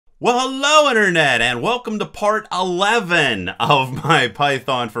Well, hello Internet, and welcome to part 11 of my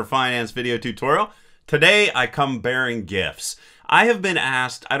Python for Finance video tutorial. Today I come bearing gifts. I have been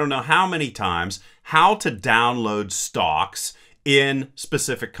asked, I don't know how many times, how to download stocks in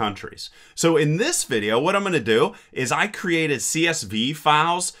specific countries. So in this video, what I'm going to do is I created CSV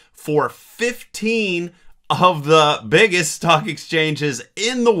files for 15 of the biggest stock exchanges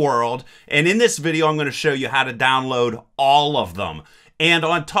in the world. And in this video, I'm going to show you how to download all of them. And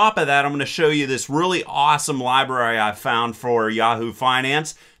on top of that, I'm going to show you this really awesome library I found for Yahoo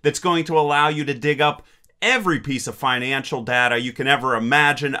Finance that's going to allow you to dig up every piece of financial data you can ever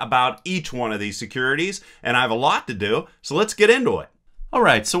imagine about each one of these securities. And I have a lot to do, so let's get into it. All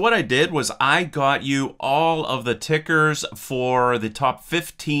right, so what I did was I got you all of the tickers for the top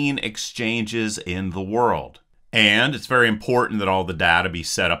 15 exchanges in the world. And it's very important that all the data be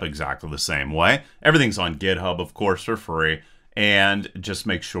set up exactly the same way. Everything's on GitHub, of course, for free. And just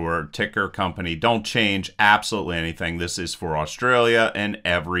make sure ticker company, don't change absolutely anything. This is for Australia, and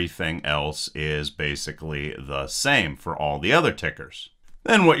everything else is basically the same for all the other tickers.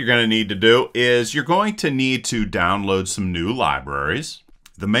 Then what you're going to need to do is you're going to need to download some new libraries.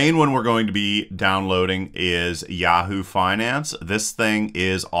 The main one we're going to be downloading is Yahoo Finance. This thing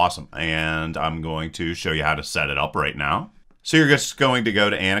is awesome, and I'm going to show you how to set it up right now. So you're just going to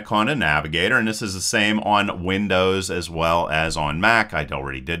go to Anaconda Navigator, and this is the same on Windows as well as on Mac. I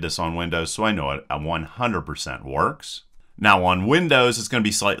already did this on Windows, so I know it 100% works. Now on Windows, it's going to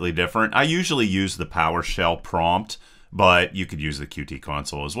be slightly different. I usually use the PowerShell prompt, but you could use the Qt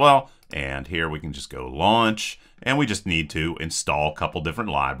console as well. And here we can just go launch, and we just need to install a couple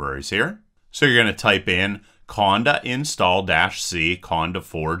different libraries here. So you're going to type in conda install-c conda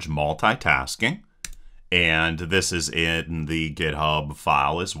forge multitasking. And this is in the GitHub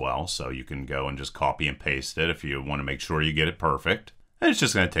file as well, so you can go and just copy and paste it if you want to make sure you get it perfect. And it's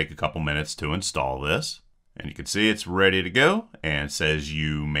just going to take a couple minutes to install this. And you can see it's ready to go, and it says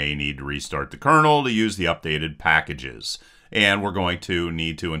you may need to restart the kernel to use the updated packages. And we're going to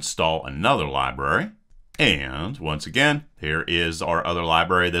need to install another library. And once again, here is our other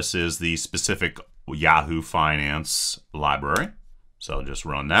library. This is the specific Yahoo Finance library. So I'll just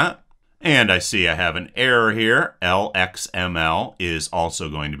run that. And I see I have an error here. Lxml is also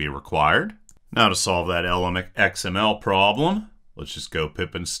going to be required. Now to solve that Lxml problem, let's just go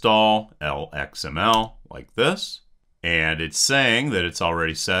pip install Lxml like this. And it's saying that it's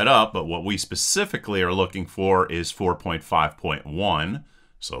already set up, but what we specifically are looking for is 4.5.1.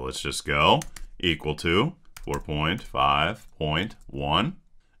 So let's just go equal to 4.5.1.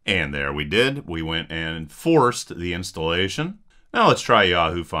 And there we did. We went and forced the installation. Now let's try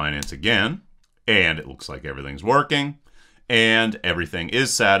Yahoo Finance again, and it looks like everything's working, and everything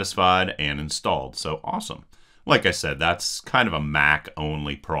is satisfied and installed, so awesome. Like I said, that's kind of a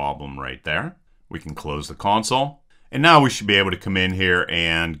Mac-only problem right there. We can close the console, and now we should be able to come in here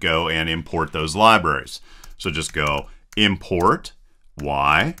and go and import those libraries. So just go import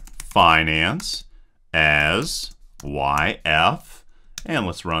Y Finance as YF. And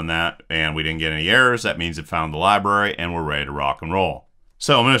let's run that, and we didn't get any errors. That means it found the library, and we're ready to rock and roll.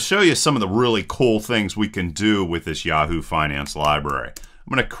 So I'm going to show you some of the really cool things we can do with this Yahoo Finance library.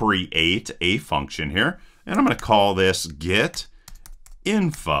 I'm going to create a function here, and I'm going to call this get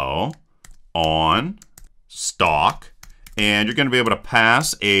info on stock, and you're going to be able to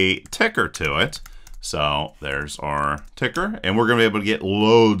pass a ticker to it. So there's our ticker, and we're going to be able to get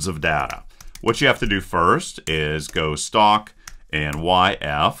loads of data. What you have to do first is go stock and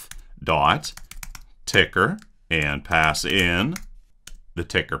YF dot ticker and pass in the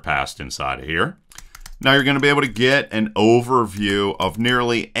ticker passed inside of here. Now you're going to be able to get an overview of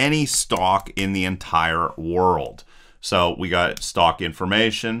nearly any stock in the entire world. So we got stock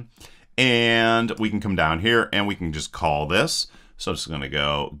information, and we can come down here and we can just call this. So I'm just going to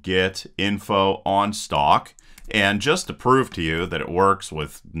go get info on stock. And just to prove to you that it works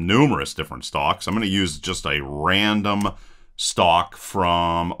with numerous different stocks, I'm going to use just a random stock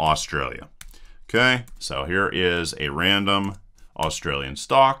from Australia. Okay, so here is a random Australian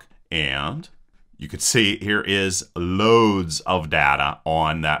stock, and you can see here is loads of data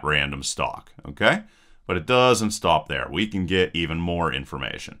on that random stock. Okay, but it doesn't stop there. We can get even more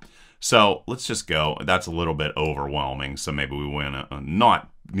information. So let's just go. That's a little bit overwhelming, so maybe we want to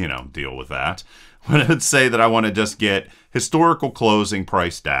not, deal with that. But let's say that I want to just get historical closing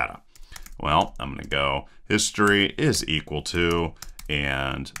price data. Well, I'm going to go history is equal to,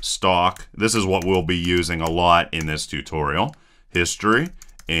 and stock. This is what we'll be using a lot in this tutorial. History,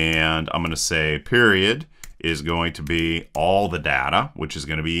 and I'm going to say period is going to be all the data, which is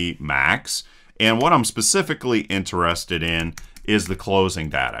going to be max. And what I'm specifically interested in is the closing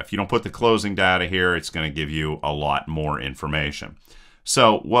data. If you don't put the closing data here, it's going to give you a lot more information.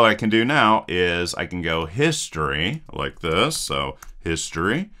 So what I can do now is I can go history like this. So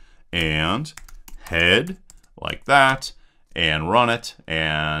history and head like that and run it.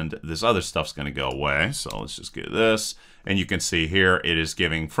 And this other stuff's going to go away. So let's just get this. And you can see here it is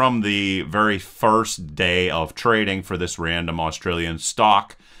giving from the very first day of trading for this random Australian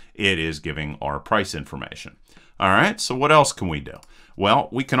stock, it is giving our price information. All right, so what else can we do? Well,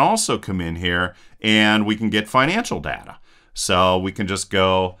 we can also come in here and we can get financial data. So we can just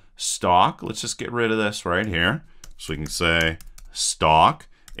go stock. Let's just get rid of this right here. So we can say stock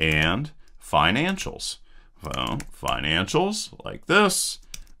and financials. So financials like this.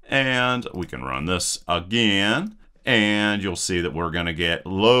 And we can run this again. And you'll see that we're going to get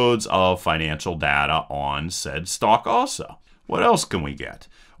loads of financial data on said stock also. What else can we get?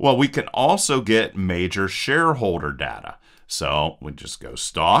 Well, we can also get major shareholder data. So we just go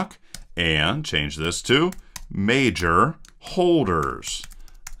stock and change this to major holders.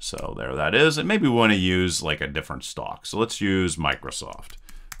 So there that is. And maybe we want to use like a different stock. So let's use Microsoft.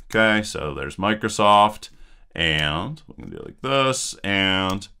 Okay, so there's Microsoft. And we can do like this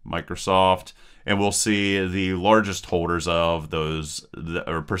and Microsoft. And we'll see the largest holders of those,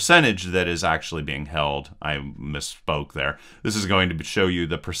 or percentage that is actually being held. I misspoke there. This is going to show you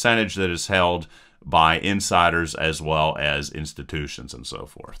the percentage that is held by insiders as well as institutions and so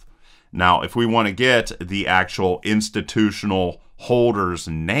forth. Now, if we want to get the actual institutional holders'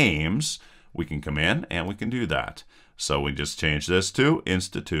 names, we can come in and we can do that. So we just change this to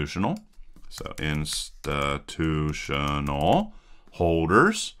institutional. So institutional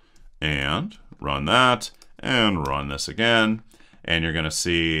holders. And run that, and run this again. And you're going to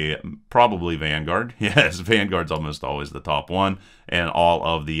see probably Vanguard. Yes, Vanguard's almost always the top one. And all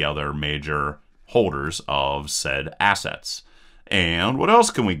of the other major holders of said assets. And what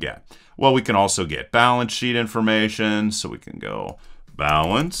else can we get? Well, we can also get balance sheet information. So we can go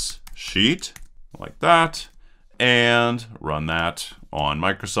balance sheet like that. And run that on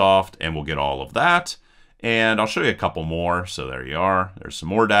Microsoft. And we'll get all of that. And I'll show you a couple more. So there you are. There's some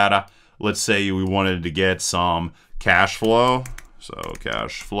more data. Let's say we wanted to get some cash flow. So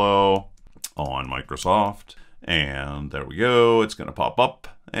cash flow on Microsoft. And there we go. It's going to pop up.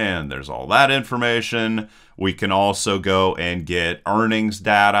 And there's all that information. We can also go and get earnings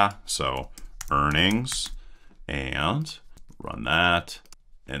data. So earnings. And run that.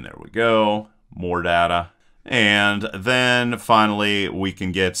 And there we go. More data. And then finally, we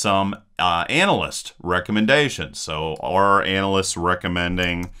can get some analyst recommendations. So are analysts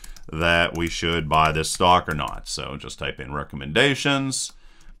recommending that we should buy this stock or not? So just type in recommendations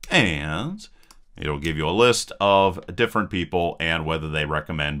and it'll give you a list of different people and whether they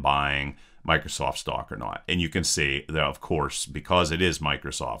recommend buying Microsoft stock or not. And you can see that, of course, because it is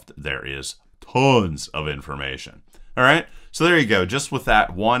Microsoft, there is tons of information. All right, so there you go. Just with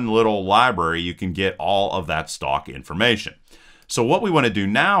that one little library, you can get all of that stock information. So what we want to do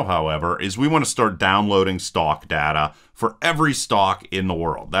now, however, is we want to start downloading stock data for every stock in the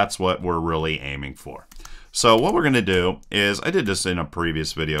world. That's what we're really aiming for. So what we're going to do is, I did this in a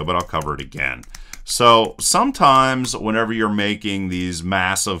previous video, but I'll cover it again. So sometimes whenever you're making these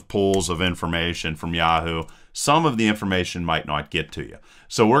massive pools of information from Yahoo, some of the information might not get to you.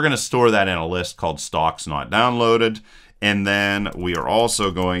 So we're going to store that in a list called stocks not downloaded. And then we are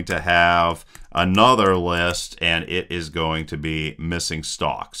also going to have another list, and it is going to be missing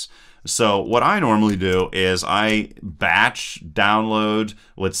stocks. So what I normally do is I batch download,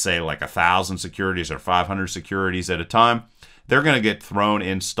 let's say like 1,000 securities or 500 securities at a time. They're going to get thrown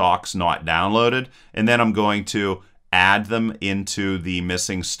in stocks not downloaded. And then I'm going to add them into the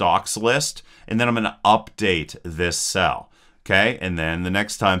missing stocks list. And then I'm going to update this cell. Okay, and then the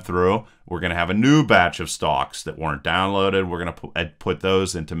next time through, we're going to have a new batch of stocks that weren't downloaded. We're going to put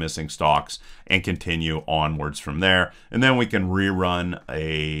those into missing stocks and continue onwards from there. And then we can rerun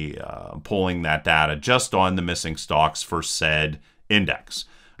pulling that data just on the missing stocks for said index.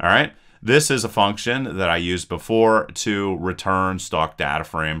 All right, this is a function that I used before to return stock data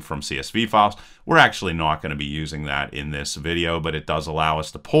frame from CSV files. We're actually not going to be using that in this video, but it does allow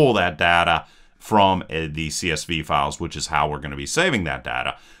us to pull that data from the CSV files, which is how we're going to be saving that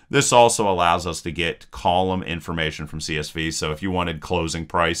data. This also allows us to get column information from CSV. So if you wanted closing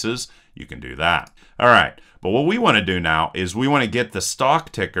prices, you can do that. All right. But what we want to do now is we want to get the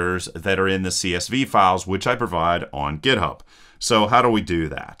stock tickers that are in the CSV files, which I provide on GitHub. So how do we do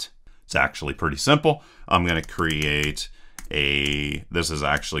that? It's actually pretty simple. I'm going to create this is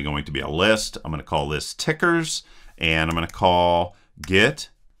actually going to be a list. I'm going to call this tickers, and I'm going to call get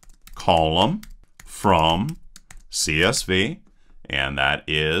column from CSV, and that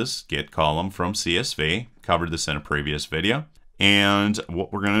is get column from CSV. Covered this in a previous video. And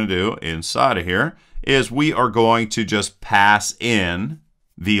what we're going to do inside of here is we are going to just pass in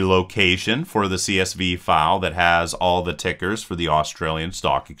the location for the CSV file that has all the tickers for the Australian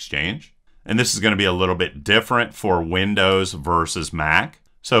Stock Exchange. And this is going to be a little bit different for Windows versus Mac.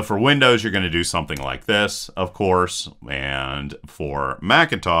 So for Windows, you're going to do something like this, of course, and for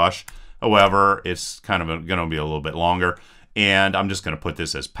Macintosh, however, it's kind of going to be a little bit longer. And I'm just going to put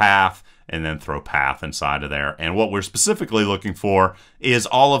this as path and then throw path inside of there. And what we're specifically looking for is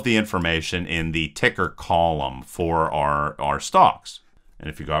all of the information in the ticker column for our stocks. And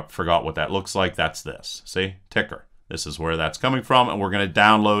if you forgot what that looks like, that's this. See? Ticker. This is where that's coming from. And we're going to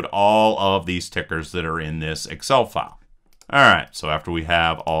download all of these tickers that are in this Excel file. All right. So after we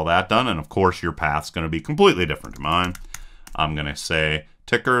have all that done, and of course your path's going to be completely different to mine, I'm going to say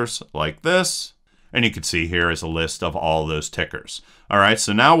tickers like this. And you can see here is a list of all those tickers. All right,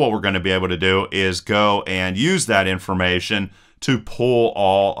 so now what we're going to be able to do is go and use that information to pull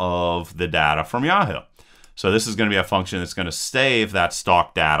all of the data from Yahoo. So this is going to be a function that's going to save that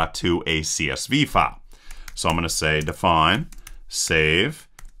stock data to a CSV file. So I'm going to say define save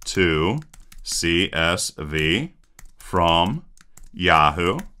to CSV from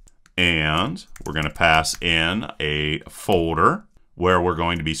Yahoo. And we're going to pass in a folder where we're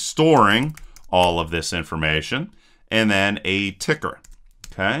going to be storing all of this information, and then a ticker.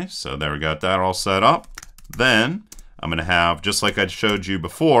 Okay, so there we got that all set up. Then I'm going to have, just like I showed you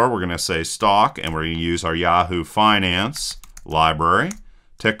before, we're going to say stock, and we're going to use our Yahoo Finance library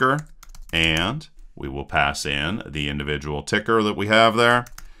ticker, and we will pass in the individual ticker that we have there,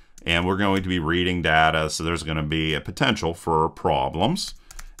 and we're going to be reading data, so there's going to be a potential for problems.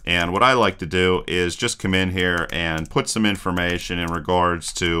 And what I like to do is just come in here and put some information in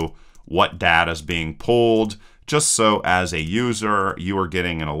regards to what data is being pulled, just so as a user you are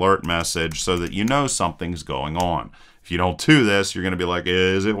getting an alert message so that you know something's going on. If you don't do this, you're going to be like,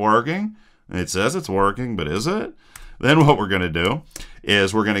 is it working? And it says it's working, but is it? Then what we're going to do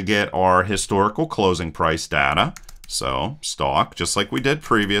is we're going to get our historical closing price data. So stock, just like we did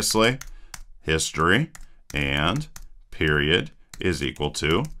previously, history and period is equal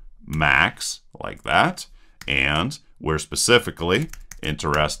to max, like that. And we're specifically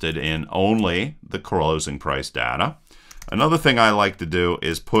interested in only the closing price data. Another thing I like to do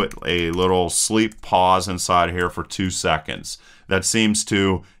is put a little sleep pause inside here for 2 seconds. That seems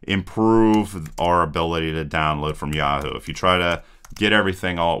to improve our ability to download from Yahoo. If you try to get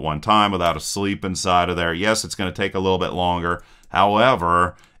everything all at one time without a sleep inside of there, yes, it's going to take a little bit longer.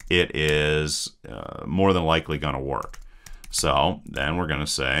 However, it is more than likely going to work. So then we're going to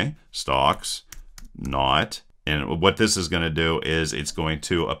say stocks not. And what this is going to do is it's going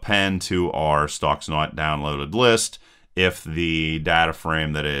to append to our stocks not downloaded list if the data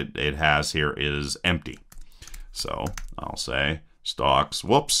frame that it has here is empty. So I'll say stocks,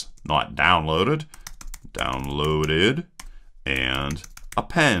 whoops, not downloaded, downloaded, and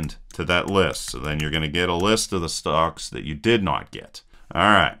append to that list. So then you're going to get a list of the stocks that you did not get. All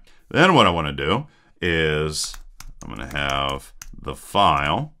right. Then what I want to do is I'm going to have the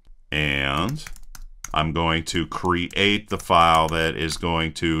file, and I'm going to create the file that is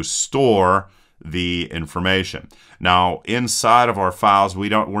going to store the information. Now, inside of our files, we're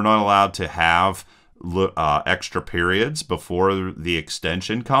not allowed to have extra periods before the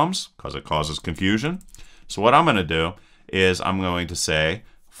extension comes because it causes confusion. So what I'm going to do is I'm going to say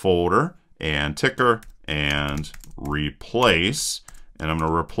folder and ticker and replace, and I'm going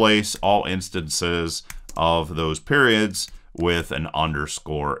to replace all instances of those periods with an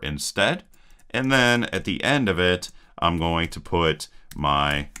underscore instead. And then at the end of it, I'm going to put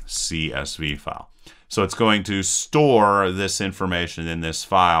my CSV file. So it's going to store this information in this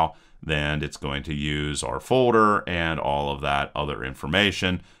file. Then it's going to use our folder and all of that other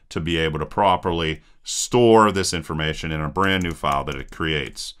information to be able to properly store this information in a brand new file that it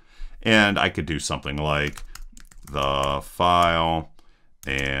creates. And I could do something like the file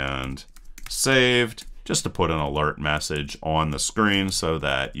and saved, just to put an alert message on the screen so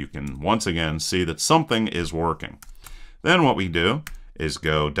that you can once again see that something is working. Then what we do is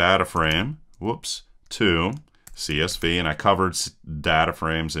go data frame, whoops, to CSV, and I covered data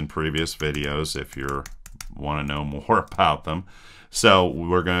frames in previous videos if you want to know more about them. So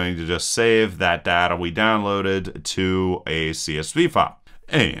we're going to just save that data we downloaded to a CSV file.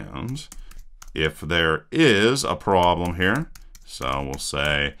 And if there is a problem here, so we'll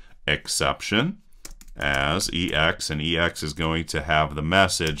say exception as EX, and EX is going to have the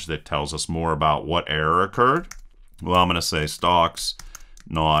message that tells us more about what error occurred. Well, I'm going to say stocks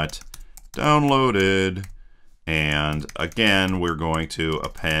not downloaded And again, we're going to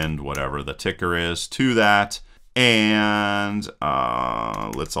append whatever the ticker is to that. And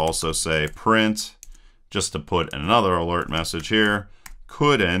let's also say print, just to put another alert message here,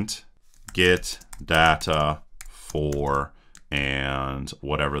 couldn't get data for, and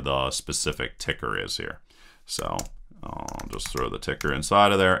whatever the specific ticker is here. So I'll just throw the ticker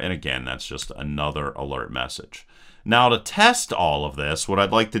inside of there. And again, that's just another alert message. Now to test all of this, what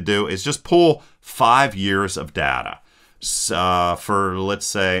I'd like to do is just pull 5 years of data. For, let's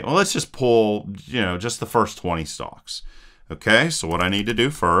say, well, let's just pull, just the first 20 stocks. Okay, so what I need to do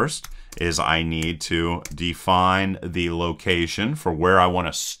first is I need to define the location for where I want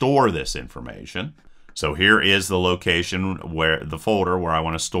to store this information. So here is the location, where the folder where I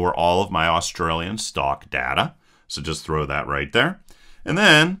want to store all of my Australian stock data. So just throw that right there. And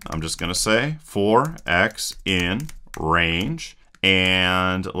then I'm just going to say for X in range.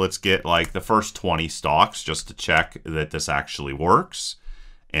 And let's get like the first 20 stocks just to check that this actually works.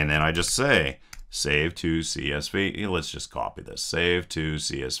 And then I just say save to CSV. Let's just copy this. Save to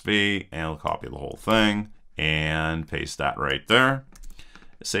CSV, and I'll copy the whole thing and paste that right there.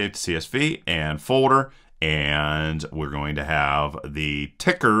 Save to CSV and folder. And we're going to have the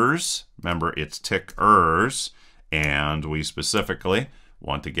tickers. Remember, it's tickers. And we specifically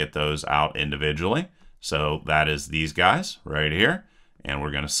want to get those out individually. So that is these guys right here. And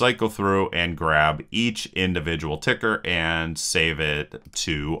we're going to cycle through and grab each individual ticker and save it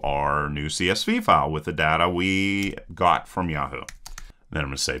to our new CSV file with the data we got from Yahoo. Then I'm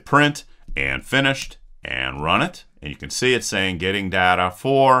going to say print and finished and run it. And you can see it's saying getting data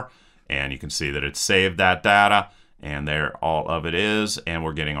for, and you can see that it's saved that data. And there all of it is. And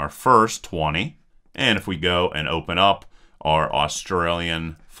we're getting our first 20. And if we go and open up our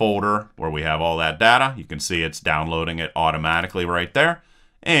Australian folder where we have all that data, you can see it's downloading it automatically right there.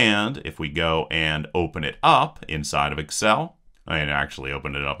 And if we go and open it up inside of Excel, I actually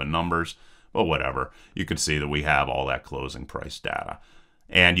opened it up in numbers, but whatever, you can see that we have all that closing price data.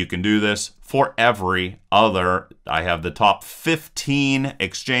 And you can do this for every other. I have the top 15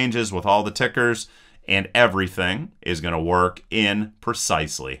 exchanges with all the tickers, and everything is going to work in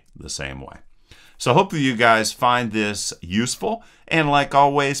precisely the same way. So hopefully you guys find this useful. And like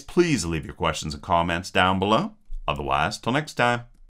always, please leave your questions and comments down below. Otherwise, till next time.